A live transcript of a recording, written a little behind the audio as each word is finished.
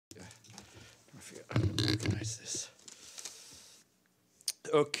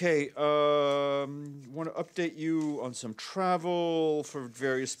Okay, want to update you on some travel for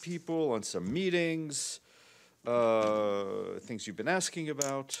various people, on some meetings, things you've been asking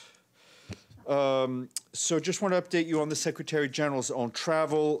about. So just want to update you on the Secretary General's own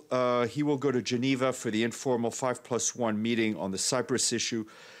travel. He will go to Geneva for the informal 5+1 meeting on the Cyprus issue,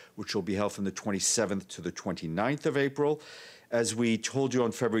 which will be held from the 27th to the 29th of April. As we told you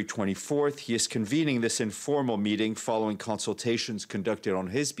on February 24th, he is convening this informal meeting following consultations conducted on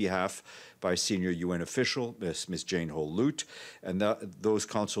his behalf by a senior UN official, Ms. Jane Holl Lute, and those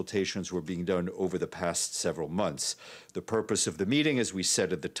consultations were being done over the past several months. The purpose of the meeting, as we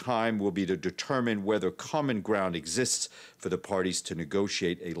said at the time, will be to determine whether common ground exists for the parties to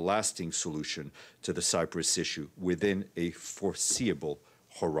negotiate a lasting solution to the Cyprus issue within a foreseeable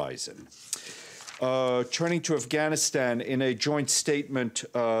horizon. Turning to Afghanistan, in a joint statement,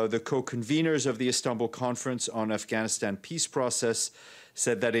 the co-conveners of the Istanbul Conference on Afghanistan Peace Process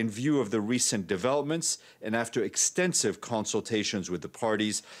said that in view of the recent developments and after extensive consultations with the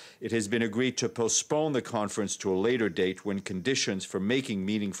parties, it has been agreed to postpone the conference to a later date when conditions for making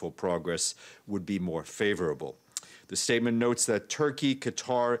meaningful progress would be more favorable. The statement notes that Turkey,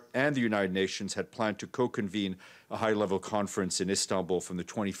 Qatar, and the United Nations had planned to co-convene a high-level conference in Istanbul from the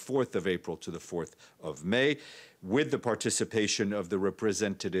 24th of April to the 4th of May, with the participation of the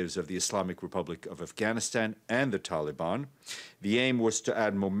representatives of the Islamic Republic of Afghanistan and the Taliban. The aim was to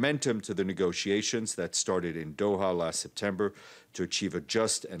add momentum to the negotiations that started in Doha last September to achieve a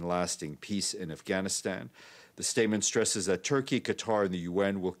just and lasting peace in Afghanistan. The statement stresses that Turkey, Qatar, and the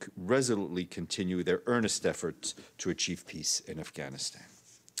UN will resolutely continue their earnest efforts to achieve peace in Afghanistan.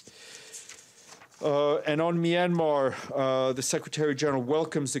 And on Myanmar, the Secretary General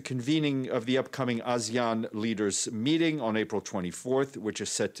welcomes the convening of the upcoming ASEAN leaders meeting on April 24th, which is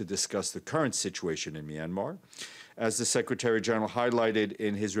set to discuss the current situation in Myanmar. As the Secretary General highlighted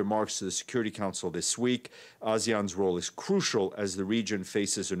in his remarks to the Security Council this week, ASEAN's role is crucial as the region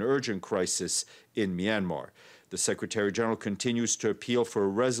faces an urgent crisis in Myanmar. The Secretary General continues to appeal for a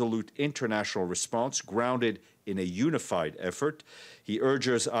resolute international response grounded in a unified effort. He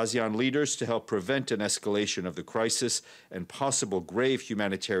urges ASEAN leaders to help prevent an escalation of the crisis and possible grave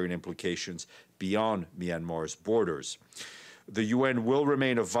humanitarian implications beyond Myanmar's borders. The UN will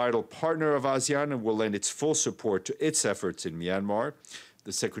remain a vital partner of ASEAN and will lend its full support to its efforts in Myanmar.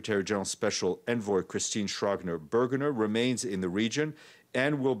 The Secretary General's Special Envoy, Christine Schraner-Burgener, remains in the region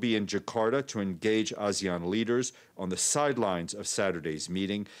and will be in Jakarta to engage ASEAN leaders on the sidelines of Saturday's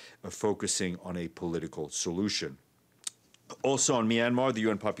meeting, focusing on a political solution. Also on Myanmar, the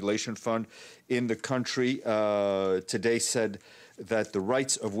UN Population Fund in the country today said that the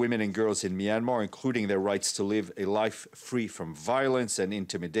rights of women and girls in Myanmar, including their rights to live a life free from violence and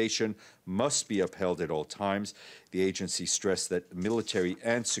intimidation, must be upheld at all times. The agency stressed that military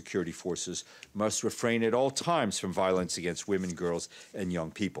and security forces must refrain at all times from violence against women, girls, and young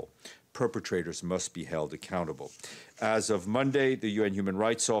people. Perpetrators must be held accountable. As of Monday, the UN Human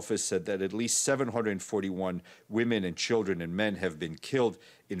Rights Office said that at least 741 women and children and men have been killed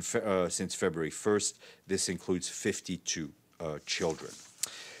since February 1st. This includes 52 children.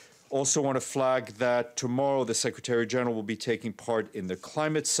 Also want to flag that tomorrow the Secretary General will be taking part in the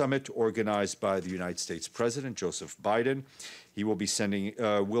climate summit organized by the United States President Joseph Biden. He will be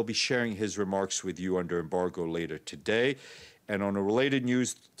sharing his remarks with you under embargo later today. And on a related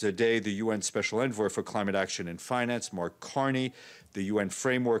news today, the UN Special Envoy for Climate Action and Finance, Mark Carney, the UN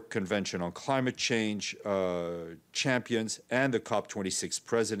Framework Convention on Climate Change champions, and the COP26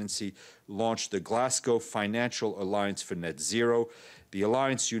 presidency launched the Glasgow Financial Alliance for Net Zero. The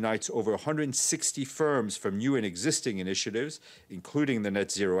alliance unites over 160 firms from new and existing initiatives, including the Net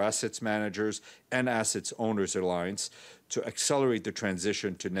Zero Assets Managers and Assets Owners Alliance, to accelerate the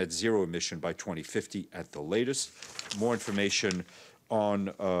transition to net zero emission by 2050 at the latest. More information on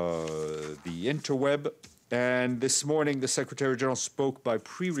the interweb. And this morning, the Secretary General spoke by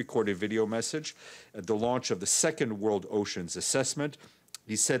pre-recorded video message at the launch of the second World Oceans Assessment.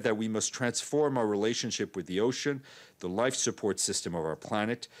 He said that we must transform our relationship with the ocean, the life support system of our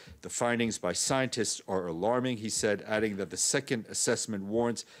planet. The findings by scientists are alarming, he said, adding that the second assessment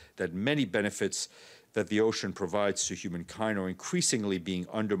warns that many benefits that the ocean provides to humankind are increasingly being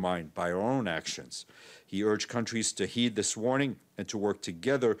undermined by our own actions. He urged countries to heed this warning and to work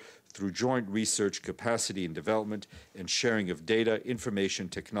together through joint research, capacity and development, and sharing of data, information,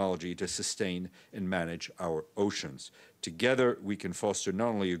 technology to sustain and manage our oceans. Together, we can foster not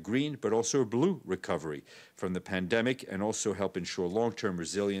only a green, but also a blue recovery from the pandemic and also help ensure long-term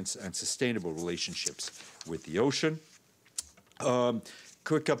resilience and sustainable relationships with the ocean.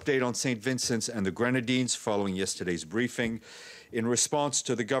 Quick update on St. Vincent's and the Grenadines following yesterday's briefing. In response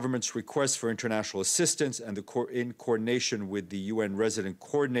to the government's request for international assistance and in coordination with the UN Resident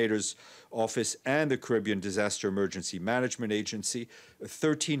Coordinator's Office and the Caribbean Disaster Emergency Management Agency, a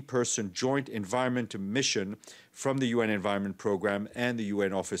 13-person joint environment mission from the UN Environment Programme and the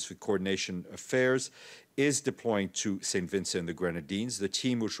UN Office for Coordination Affairs is deploying to St. Vincent and the Grenadines. The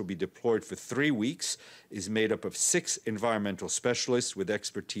team, which will be deployed for 3 weeks, is made up of 6 environmental specialists with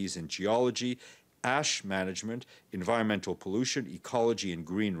expertise in geology, ash management, environmental pollution, ecology, and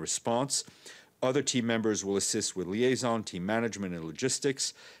green response. Other team members will assist with liaison, team management, and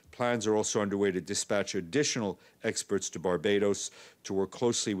logistics. Plans are also underway to dispatch additional experts to Barbados to work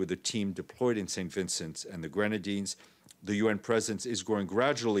closely with the team deployed in St. Vincent and the Grenadines. The UN presence is growing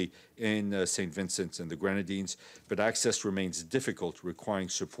gradually in St. Vincent and the Grenadines, but access remains difficult, requiring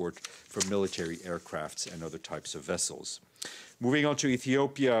support for military aircrafts and other types of vessels. Moving on to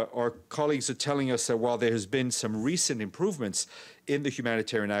Ethiopia, our colleagues are telling us that while there has been some recent improvements in the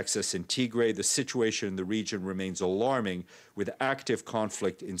humanitarian access in Tigray, the situation in the region remains alarming, with active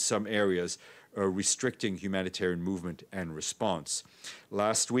conflict in some areas restricting humanitarian movement and response.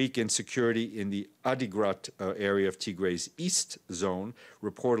 Last week, insecurity in the Adigrat area of Tigray's east zone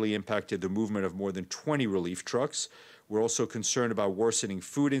reportedly impacted the movement of more than 20 relief trucks. We're also concerned about worsening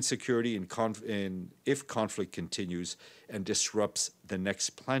food insecurity if conflict continues and disrupts the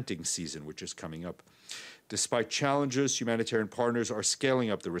next planting season, which is coming up. Despite challenges, humanitarian partners are scaling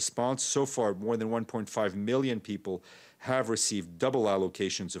up the response. So far, more than 1.5 million people have received double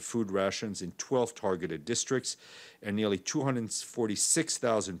allocations of food rations in 12 targeted districts, and nearly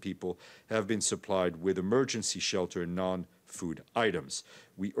 246,000 people have been supplied with emergency shelter and non-food items.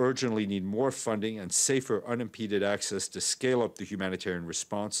 We urgently need more funding and safer, unimpeded access to scale up the humanitarian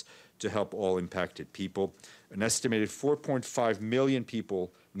response to help all impacted people. An estimated 4.5 million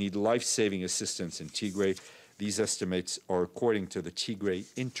people need life-saving assistance in Tigray. These estimates are according to the Tigray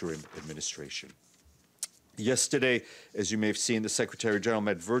Interim Administration. Yesterday, as you may have seen, the Secretary General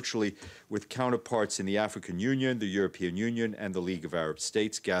met virtually with counterparts in the African Union, the European Union, and the League of Arab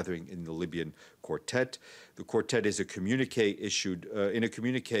States, gathering in the Libyan Quartet. The Quartet is a communique issued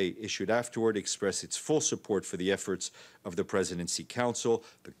afterward, expressed its full support for the efforts of the Presidency Council,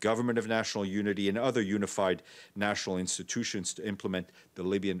 the Government of National Unity, and other unified national institutions to implement the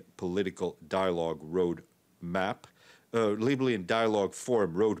Libyan Political Dialogue Roadmap. Libyan Dialogue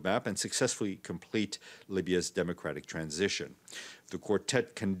Forum roadmap and successfully complete Libya's democratic transition. The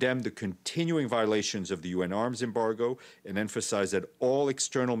Quartet condemned the continuing violations of the UN arms embargo and emphasized that all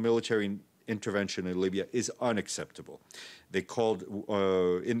external military intervention in Libya is unacceptable. They called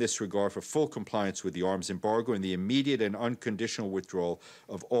in this regard for full compliance with the arms embargo and the immediate and unconditional withdrawal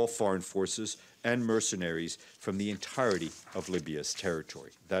of all foreign forces and mercenaries from the entirety of Libya's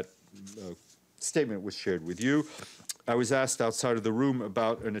territory. That statement was shared with you. I was asked outside of the room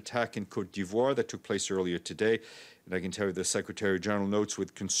about an attack in Côte d'Ivoire that took place earlier today, and I can tell you the Secretary General notes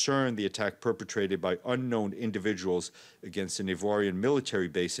with concern the attack perpetrated by unknown individuals against an Ivoirian military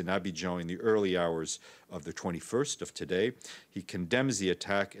base in Abidjan in the early hours of the 21st of today. He condemns the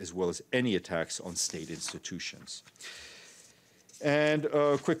attack as well as any attacks on state institutions. And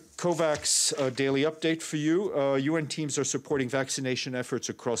a quick Covax daily update for you. UN teams are supporting vaccination efforts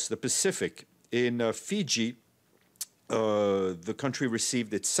across the Pacific. In Fiji, the country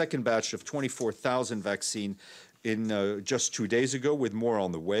received its second batch of 24,000 vaccine in just 2 days ago, with more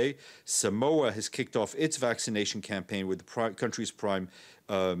on the way. Samoa has kicked off its vaccination campaign with the country's prime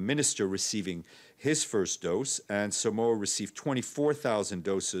minister receiving his first dose, and Samoa received 24,000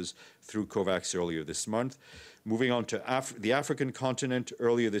 doses through Covax earlier this month. Moving on to the African continent,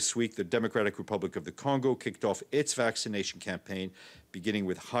 earlier this week, the Democratic Republic of the Congo kicked off its vaccination campaign, beginning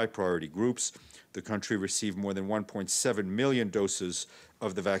with high-priority groups. The country received more than 1.7 million doses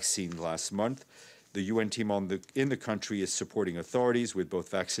of the vaccine last month. The UN team in the country is supporting authorities with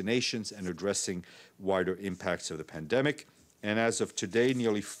both vaccinations and addressing wider impacts of the pandemic. And as of today,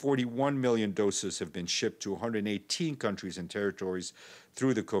 nearly 41 million doses have been shipped to 118 countries and territories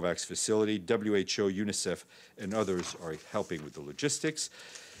through the COVAX facility. WHO, UNICEF, and others are helping with the logistics.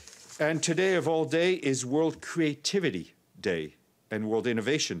 And today of all day is World Creativity Day and World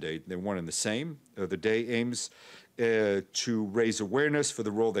Innovation Day. They're one and the same. The day aims to raise awareness for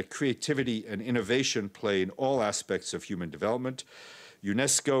the role that creativity and innovation play in all aspects of human development.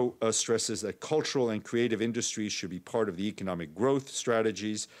 UNESCO stresses that cultural and creative industries should be part of the economic growth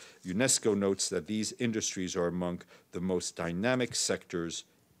strategies. UNESCO notes that these industries are among the most dynamic sectors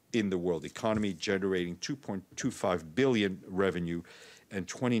in the world economy, generating 2.25 billion revenue and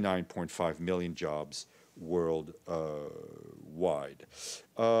 29.5 million jobs worldwide.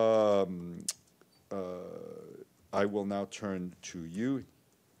 I will now turn to you.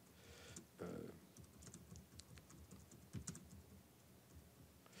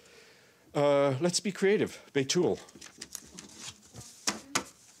 Let's be creative. Betul.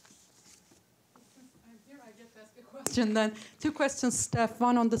 Then two questions, Steph.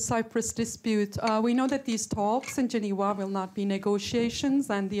 One on the Cyprus dispute. We know that these talks in Geneva will not be negotiations,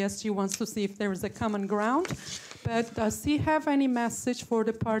 and the SG wants to see if there is a common ground. But does he have any message for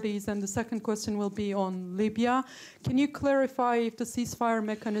the parties? And the second question will be on Libya. Can you clarify if the ceasefire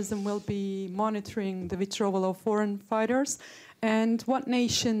mechanism will be monitoring the withdrawal of foreign fighters? And what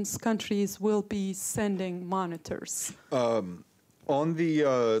nations, countries will be sending monitors? On the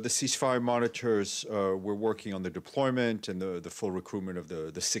ceasefire monitors, we're working on the deployment and the full recruitment of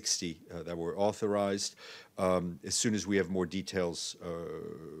the 60 that were authorized. As soon as we have more details,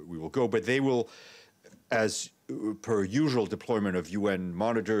 we will go. But they will, as per usual deployment of UN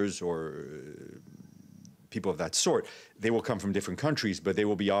monitors or people of that sort, they will come from different countries, but they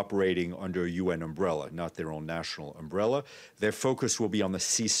will be operating under a UN umbrella, not their own national umbrella. Their focus will be on the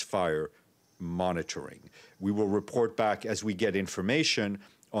ceasefire monitoring. We will report back as we get information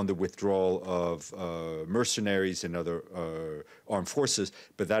on the withdrawal of mercenaries and other armed forces,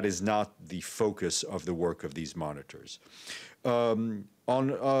 but that is not the focus of the work of these monitors. On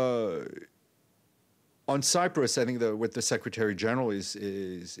Cyprus, I think what the Secretary General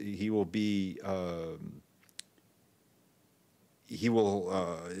is he will be. I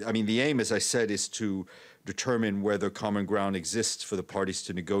mean, the aim, as I said, is to determine whether common ground exists for the parties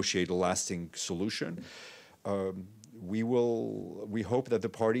to negotiate a lasting solution. We hope that the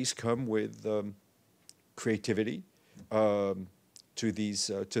parties come with creativity to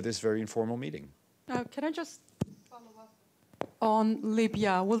this very informal meeting. Can I just follow up on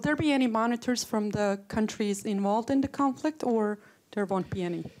Libya? Will there be any monitors from the countries involved in the conflict, or there won't be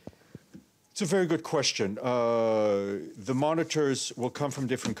any? It's a very good question. The monitors will come from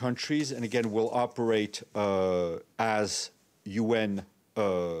different countries, and again, will operate as UN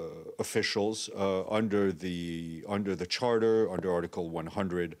officials under the Charter, under Article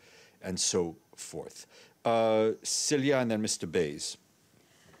 100, and so forth. Celia, and then Mr. Bays.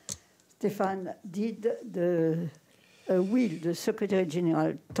 Stéphane, did the Secretary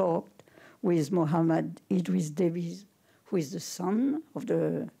General talk with Mohammed Idris Davies, who is the son of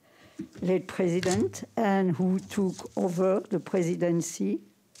the late president and who took over the presidency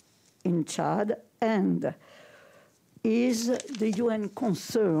in Chad? And is the UN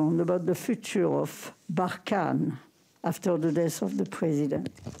concerned about the future of Barkhane after the death of the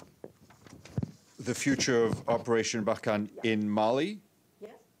president? The future of Operation Barkhane in Mali?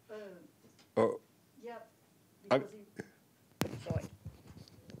 Yes. Yeah. Sorry.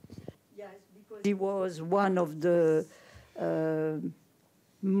 Yes, because he was one of the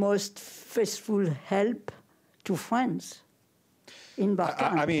most faithful help to France in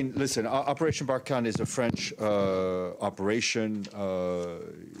Barkhane. I mean, listen, Operation Barkhane is a French operation.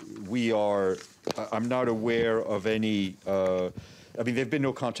 I'm not aware of any, I mean, there have been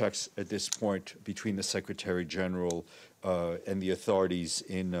no contacts at this point between the Secretary General and the authorities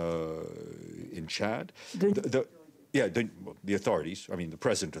in Chad. The authorities, I mean, the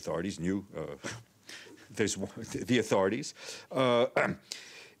present authorities knew, there's the authorities.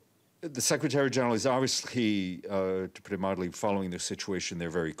 The Secretary General is obviously, to put it mildly, following the situation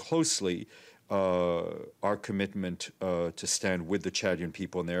there very closely. Our commitment to stand with the Chadian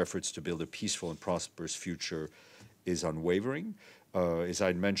people in their efforts to build a peaceful and prosperous future is unwavering. As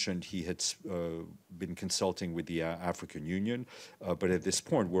I mentioned, he had been consulting with the African Union, but at this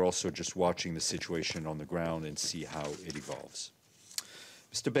point, we're also just watching the situation on the ground and see how it evolves.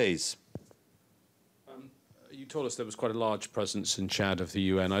 Mr. Bays. You told us there was quite a large presence in Chad of the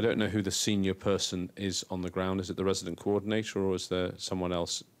UN. I don't know who the senior person is on the ground. Is it the resident coordinator, or is there someone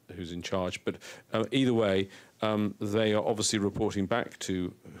else who's in charge? But either way, they are obviously reporting back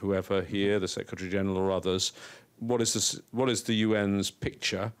to whoever here, the Secretary General or others. What is the UN's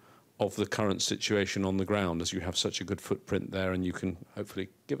picture of the current situation on the ground, as you have such a good footprint there, and you can hopefully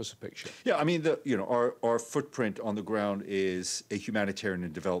give us a picture? Yeah, I mean, our footprint on the ground is a humanitarian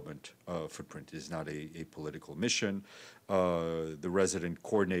and development footprint. It is not a political mission. The resident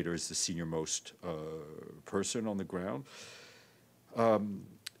coordinator is the senior-most person on the ground. I'm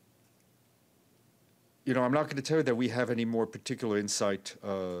not going to tell you that we have any more particular insight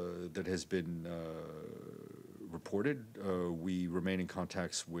that has been reported. We remain in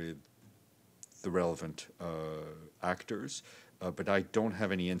contacts with the relevant actors, but I don't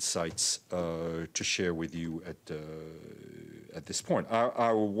have any insights to share with you at this point.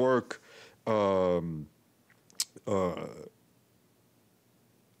 Our work,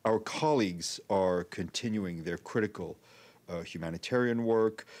 our colleagues are continuing their critical humanitarian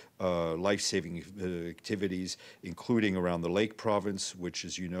work, life-saving activities, including around the Lake Province, which,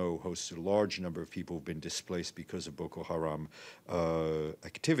 as you know, hosts a large number of people who've been displaced because of Boko Haram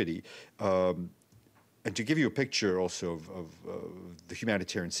activity. And to give you a picture also of the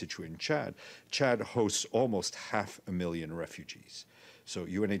humanitarian situation in Chad, Chad hosts almost 500,000 refugees. So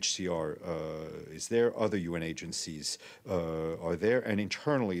UNHCR is there, other UN agencies are there, and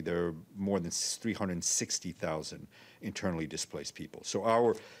internally there are more than 360,000 internally displaced people. So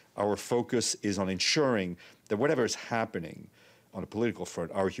our focus is on ensuring that whatever is happening on a political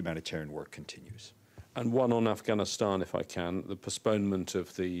front, our humanitarian work continues. And one on Afghanistan, if I can, the postponement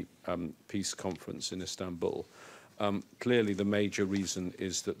of the peace conference in Istanbul. Clearly the major reason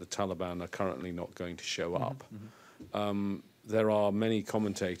is that the Taliban are currently not going to show up. There are many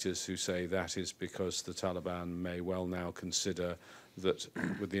commentators who say that is because the Taliban may well now consider that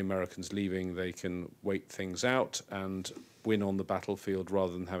with the Americans leaving, they can wait things out and win on the battlefield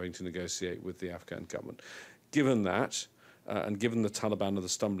rather than having to negotiate with the Afghan government. Given that, and given the Taliban are the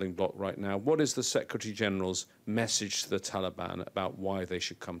stumbling block right now, what is the Secretary General's message to the Taliban about why they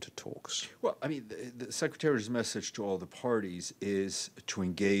should come to talks? Well, I mean, the Secretary's message to all the parties is to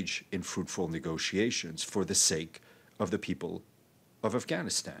engage in fruitful negotiations for the sake of the people of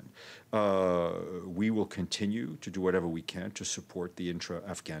Afghanistan. We will continue to do whatever we can to support the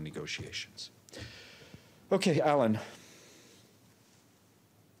intra-Afghan negotiations. Okay, Alan.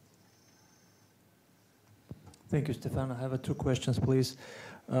 Thank you, Stéphane. I have two questions, please.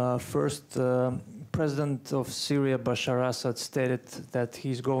 First, President of Syria, Bashar Assad, stated that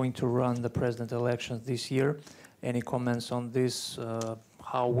he's going to run the president elections this year. Any comments on this?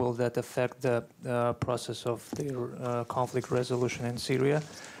 How will that affect the process of the conflict resolution in Syria?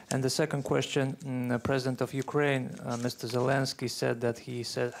 And the second question, the President of Ukraine, Mr. Zelensky, said that he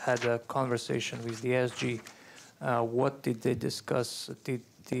had a conversation with the SG. What did they discuss? Did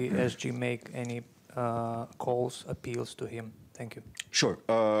the SG make any calls, appeals to him? Thank you. Sure.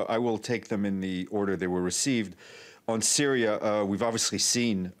 I will take them in the order they were received. On Syria, we've obviously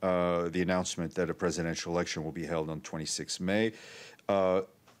seen the announcement that a presidential election will be held on 26 May.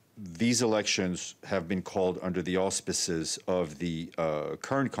 These elections have been called under the auspices of the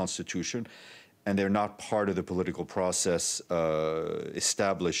current constitution, and they're not part of the political process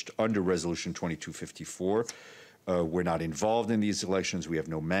established under Resolution 2254. We're not involved in these elections. We have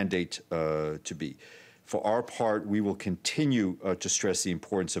no mandate to be. For our part, we will continue to stress the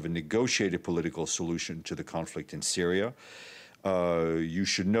importance of a negotiated political solution to the conflict in Syria. You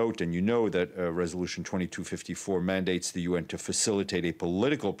should note, and you know, that Resolution 2254 mandates the UN to facilitate a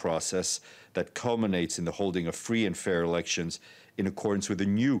political process that culminates in the holding of free and fair elections in accordance with a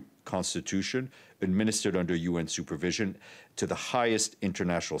new constitution administered under UN supervision to the highest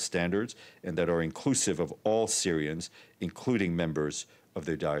international standards and that are inclusive of all Syrians, including members of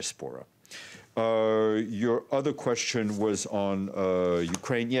their diaspora. Your other question was on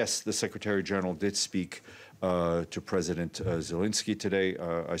Ukraine. Yes, the Secretary General did speak to President Zelensky today.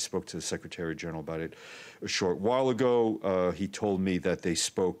 I spoke to the Secretary General about it a short while ago. He told me that they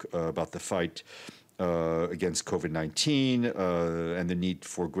spoke about the fight against COVID-19 and the need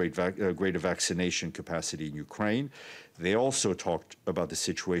for greater vaccination capacity in Ukraine. They also talked about the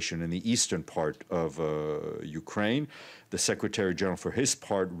situation in the eastern part of Ukraine. The Secretary General, for his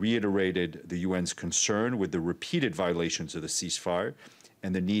part, reiterated the UN's concern with the repeated violations of the ceasefire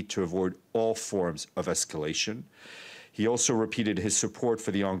and the need to avoid all forms of escalation. He also repeated his support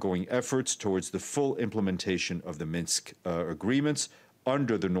for the ongoing efforts towards the full implementation of the Minsk agreements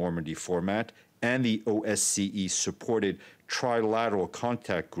under the Normandy format and the OSCE-supported trilateral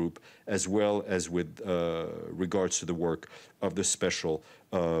contact group, as well as with regards to the work of the special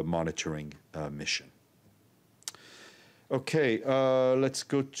monitoring mission. Okay, let's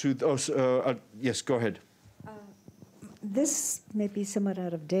go to, yes, go ahead. This may be somewhat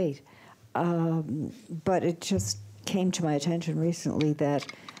out of date, but it just came to my attention recently that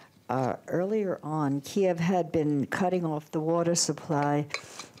earlier on, Kiev had been cutting off the water supply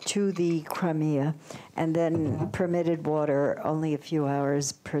to the Crimea and then permitted water only a few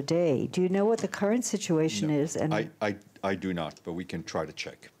hours per day. Do you know what the current situation is? And I do not, but we can try to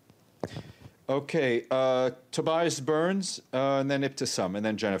check. Okay, Tobias Burns, and then Ibtisam, and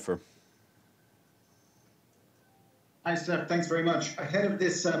then Jennifer. Hi, Steph. Thanks very much. Ahead of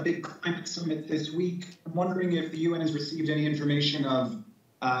this big climate summit this week, I'm wondering if the UN has received any information of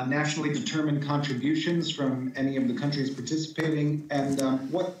nationally determined contributions from any of the countries participating, and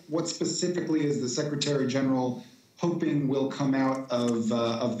what specifically is the Secretary General hoping will come out of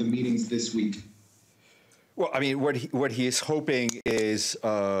the meetings this week? Well, I mean, what he is hoping is is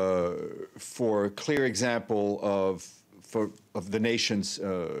for a clear example of the nations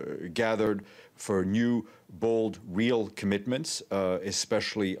gathered for new, bold, real commitments,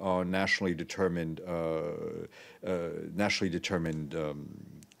 especially on nationally determined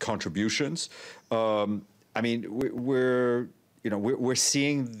contributions. I mean, we're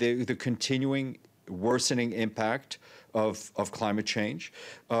seeing the continuing worsening impact of climate change.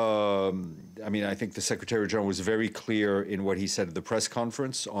 I mean, I think the Secretary General was very clear in what he said at the press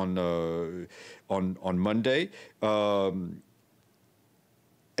conference on Monday.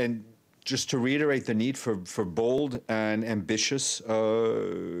 And just to reiterate the need for bold and ambitious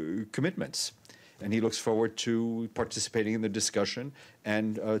commitments. And he looks forward to participating in the discussion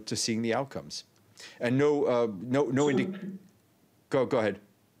and to seeing the outcomes. And go ahead.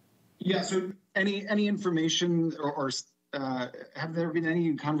 Yeah, so any information or have there been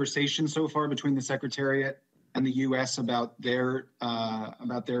any conversations so far between the Secretariat and the U.S. about their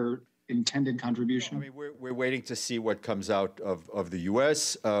intended contribution? I mean, we're waiting to see what comes out of the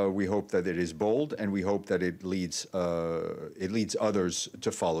U.S. We hope that it is bold, and we hope that it leads others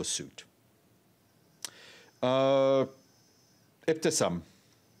to follow suit. Ibtisam.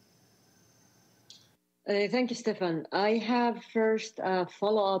 Thank you, Stéphane. I have first a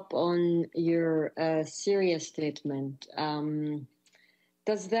follow-up on your Syria statement.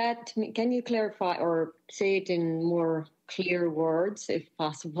 Does that, can you clarify or say it in more clear words, if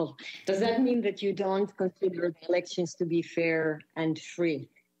possible? Does that mean that you don't consider the elections to be fair and free?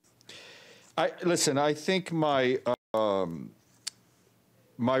 Listen, I think my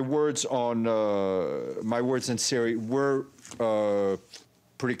words in Syria were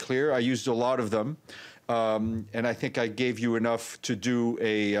pretty clear. I used a lot of them. And I think I gave you enough to do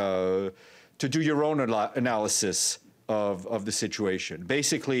your own analysis of the situation.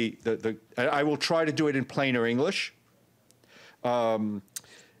 Basically, I will try to do it in plainer English.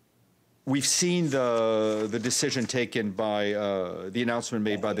 We've seen the decision taken by the announcement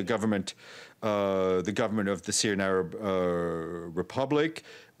made by the government of the Syrian Arab Republic.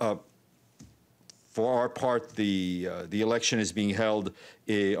 For our part, the election is being held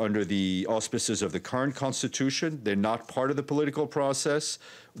under the auspices of the current constitution. They're not part of the political process.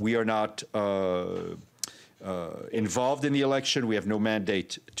 We are not involved in the election. We have no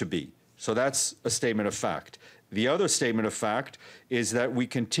mandate to be. So that's a statement of fact. The other statement of fact is that we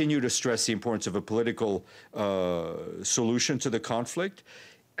continue to stress the importance of a political solution to the conflict.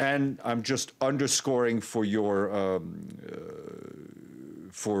 And I'm just underscoring for your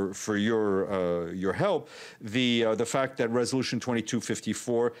your help, the fact that Resolution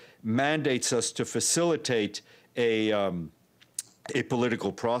 2254 mandates us to facilitate a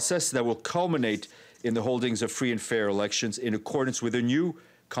political process that will culminate in the holdings of free and fair elections in accordance with a new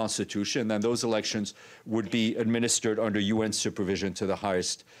constitution. Then those elections would be administered under UN supervision to the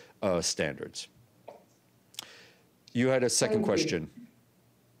highest standards. You had a second question.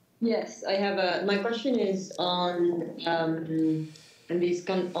 Yes, I have my question is on these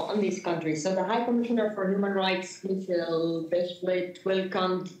countries. So the High Commissioner for Human Rights, Michelle Bachelet,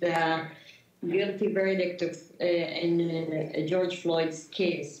 welcomed the guilty verdict in George Floyd's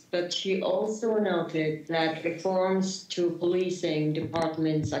case, but she also noted that reforms to policing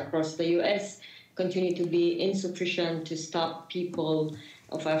departments across the U.S. continue to be insufficient to stop people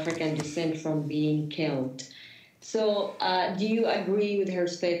of African descent from being killed. So, do you agree with her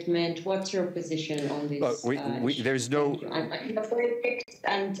statement? What's your position on this? There's no.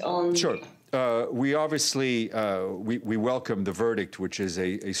 And on. Sure. We obviously we welcome the verdict, which is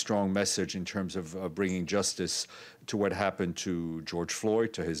a strong message in terms of bringing justice to what happened to George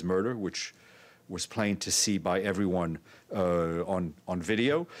Floyd, to his murder, which was plain to see by everyone on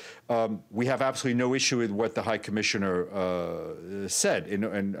video. We have absolutely no issue with what the High Commissioner said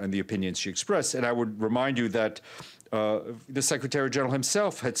and the opinions she expressed. And I would remind you that the Secretary General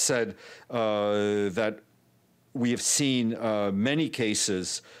himself had said that we have seen many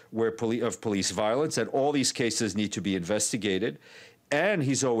cases of police violence, and all these cases need to be investigated. And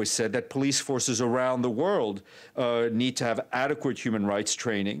he's always said that police forces around the world need to have adequate human rights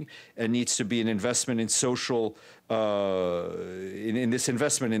training, and needs to be an investment in social, in this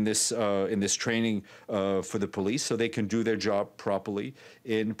training for the police, so they can do their job properly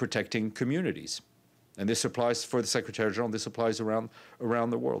in protecting communities. And this applies for the Secretary General. This applies around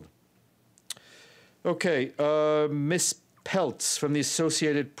the world. Okay, Ms. Peltz from the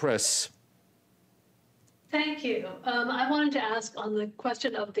Associated Press. Thank you. I wanted to ask on the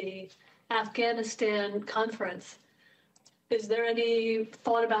question of the Afghanistan conference. Is there any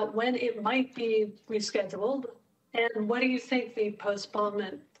thought about when it might be rescheduled? And what do you think the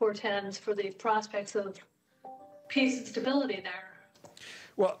postponement portends for the prospects of peace and stability there?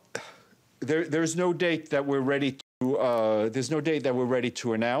 Well, there's no date that we're ready to. There's no date that we're ready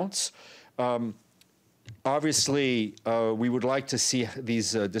to announce. Obviously, we would like to see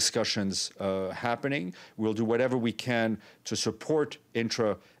these discussions happening. We'll do whatever we can to support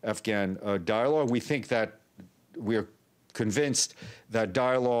intra-Afghan dialogue. We think that we're convinced that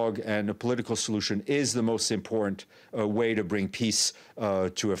dialogue and a political solution is the most important way to bring peace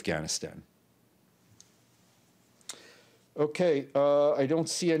to Afghanistan. Okay, I don't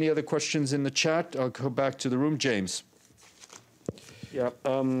see any other questions in the chat. I'll go back to the room. James. Yeah.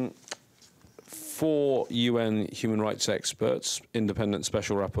 4 UN human rights experts, independent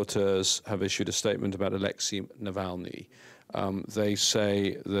special rapporteurs, have issued a statement about Alexei Navalny. They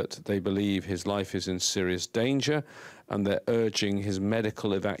say that they believe his life is in serious danger and they're urging his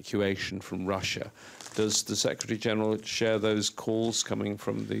medical evacuation from Russia. Does the Secretary General share those calls coming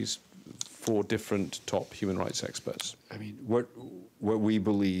from these 4 different top human rights experts? I mean, what we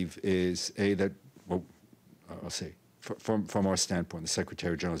believe is, that, well, I'll say, from our standpoint, the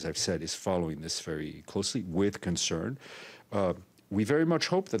Secretary General, as I've said, is following this very closely with concern. We very much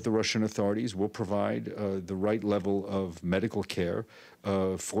hope that the Russian authorities will provide the right level of medical care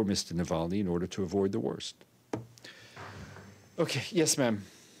for Mr. Navalny in order to avoid the worst. Okay, yes, ma'am.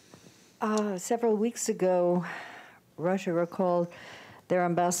 Several weeks ago, Russia recalled their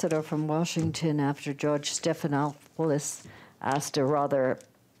ambassador from Washington after George Stephanopoulos asked a rather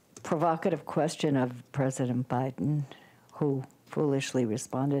provocative question of President Biden, who foolishly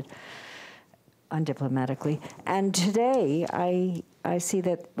responded undiplomatically. And today, I see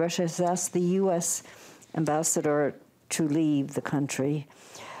that Russia has asked the U.S. ambassador to leave the country.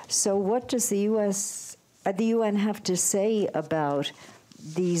 So what does the UN have to say about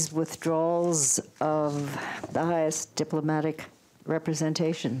these withdrawals of the highest diplomatic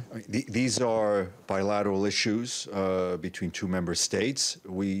representation? These are bilateral issues between 2 member states.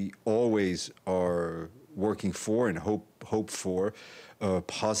 We always are working for and hope for a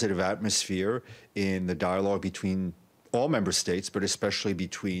positive atmosphere in the dialogue between all member states, but especially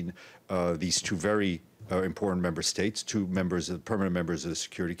between these 2 very important member states, 2 permanent members of the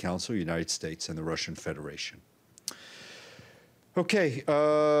Security Council, United States and the Russian Federation. Okay,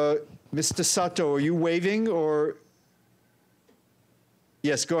 Mr. Sato, are you waving or?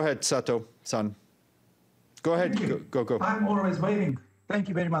 Yes, go ahead, Sato-san. Go ahead, go. I'm always waving. Thank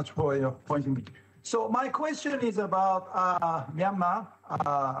you very much for your pointing me. So my question is about Myanmar.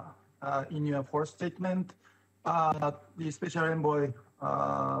 In your first statement, the Special Envoy,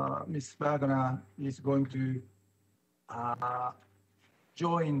 Ms. Wagner, is going to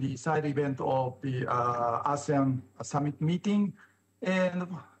join the side event of the ASEAN summit meeting. And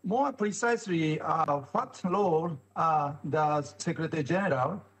more precisely, what role does Secretary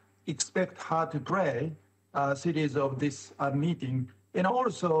General expect her to play series of this meeting? And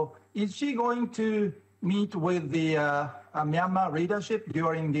also, is she going to meet with the Myanmar leadership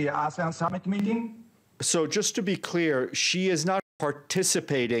during the ASEAN summit meeting? So just to be clear, she is not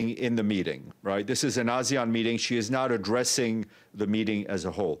participating in the meeting, right? This is an ASEAN meeting. She is not addressing the meeting as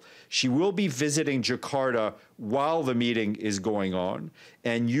a whole. She will be visiting Jakarta while the meeting is going on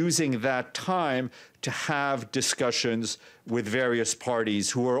and using that time to have discussions with various parties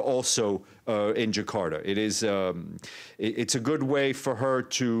who are also in Jakarta. It's a good way for her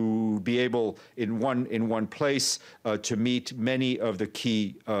to be able in one place to meet many of the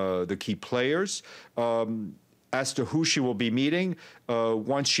key players. As to who she will be meeting,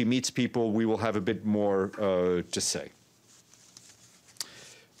 once she meets people, we will have a bit more to say.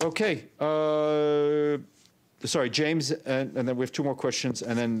 Okay. Sorry, James, and then we have 2 more questions,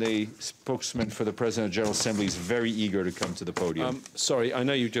 and then the spokesman for the President of the General Assembly is very eager to come to the podium. Sorry, I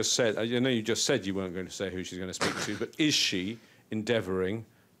know you just said you weren't going to say who she's going to speak to, but is she endeavouring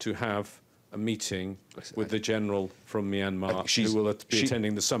to have a meeting with the general from Myanmar who will be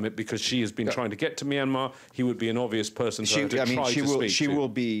attending the summit, because she has been trying to get to Myanmar? He would be an obvious person to try to speak to. She will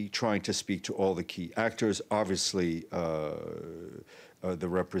be trying to speak to all the key actors. Obviously, the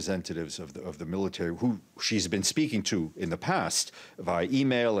representatives of the military who she's been speaking to in the past via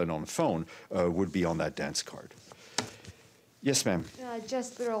email and on phone would be on that dance card. Yes, ma'am.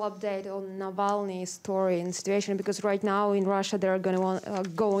 Just a little update on Navalny's story and situation, because right now in Russia there are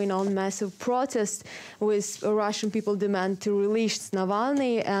going on massive protests with Russian people demand to release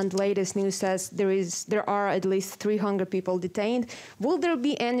Navalny, and latest news says there are at least 300 people detained. Will there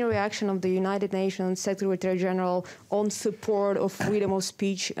be any reaction of the United Nations Secretary General on support of freedom of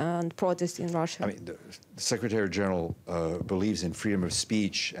speech and protest in Russia? I mean, the Secretary General believes in freedom of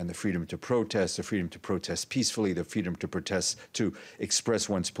speech and the freedom to protest peacefully, the freedom to express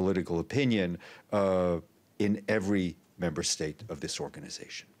one's political opinion in every member state of this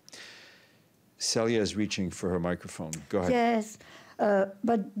organization. Celia is reaching for her microphone. Go ahead. Yes,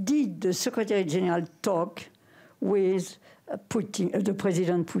 but did the Secretary General talk with Putin, the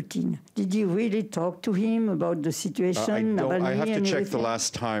President Putin? Did he really talk to him about the situation? I have to check the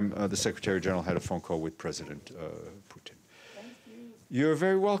last time the Secretary General had a phone call with President Putin. Thank you. You're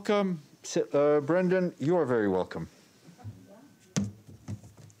very welcome. Brendan, you are very welcome.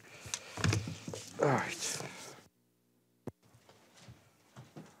 All right.